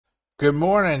Good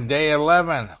morning, day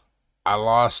 11. I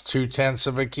lost 0.2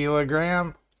 of a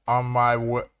kilogram on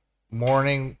my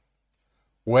morning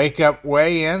wake up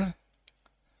weigh in.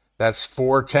 That's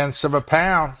 0.4 of a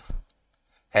pound.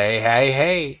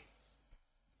 Hey.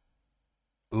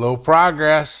 Little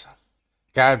progress.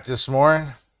 Got up this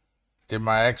morning, did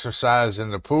my exercise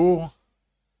in the pool,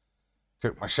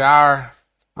 took my shower.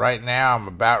 Right now, I'm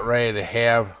about ready to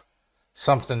have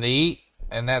something to eat,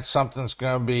 and that something's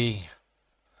going to be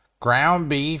ground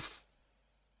beef,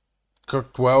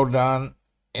 cooked well done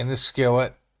in the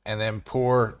skillet, and then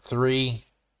pour 3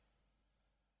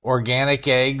 organic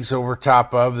eggs over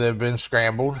top of that have been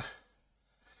scrambled.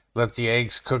 Let the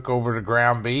eggs cook over the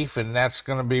ground beef, and that's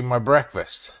going to be my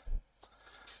breakfast.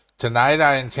 Tonight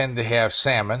I intend to have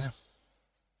salmon.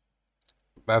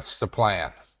 That's the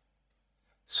plan.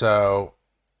 So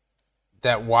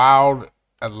that wild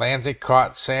Atlantic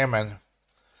caught salmon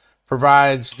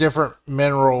provides different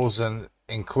minerals, and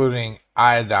including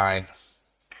iodine,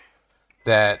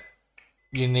 that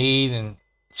you need and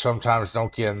sometimes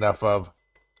don't get enough of.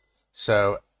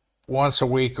 So once a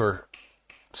week or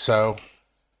so,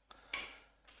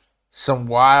 some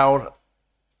wild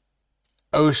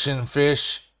ocean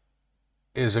fish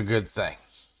is a good thing.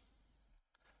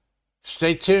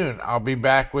 Stay tuned. I'll be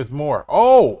back with more.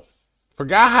 Oh,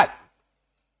 forgot.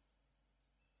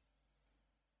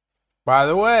 By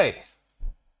the way, in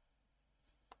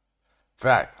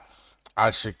fact,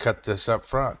 I should cut this up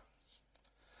front.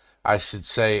 I should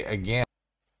say again,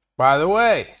 by the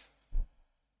way.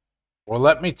 Well,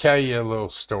 let me tell you a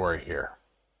little story here.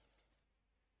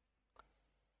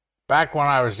 Back when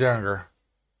I was younger,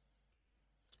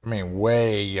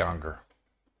 way younger,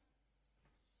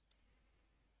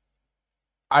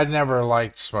 I never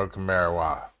liked smoking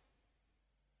marijuana.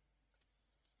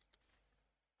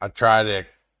 I tried it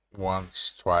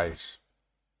once, twice.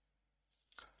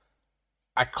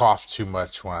 I coughed too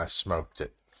much when I smoked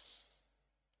it.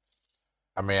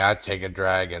 I'd take a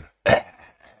drag and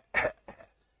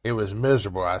it was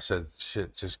miserable. I said,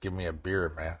 shit, just give me a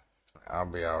beer, man. I'll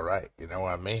be all right. You know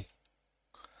what I mean?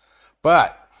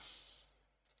 But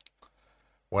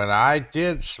when I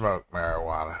did smoke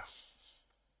marijuana,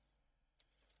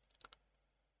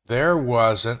 there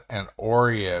wasn't an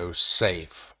Oreo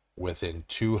safe within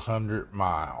 200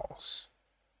 miles.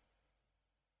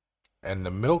 And the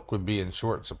milk would be in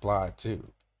short supply, too.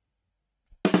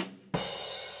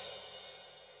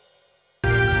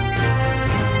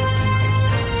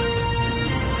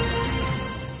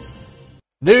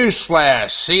 Newsflash,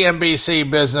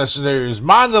 CNBC Business News.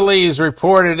 Mondelez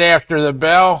reported after the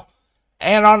bell,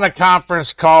 and on the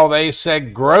conference call, they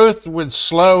said growth would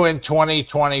slow in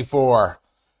 2024.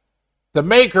 The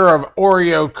maker of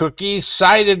Oreo cookies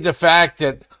cited the fact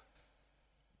that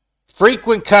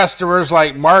frequent customers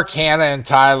like Mark Hanna in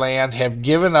Thailand have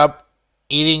given up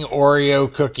eating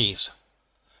Oreo cookies.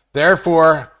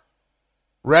 Therefore,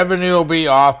 revenue will be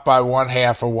off by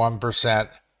 0.5%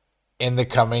 in the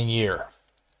coming year.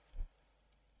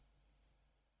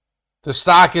 The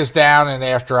stock is down in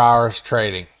after-hours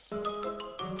trading.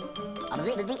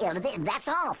 That's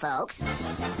all, folks.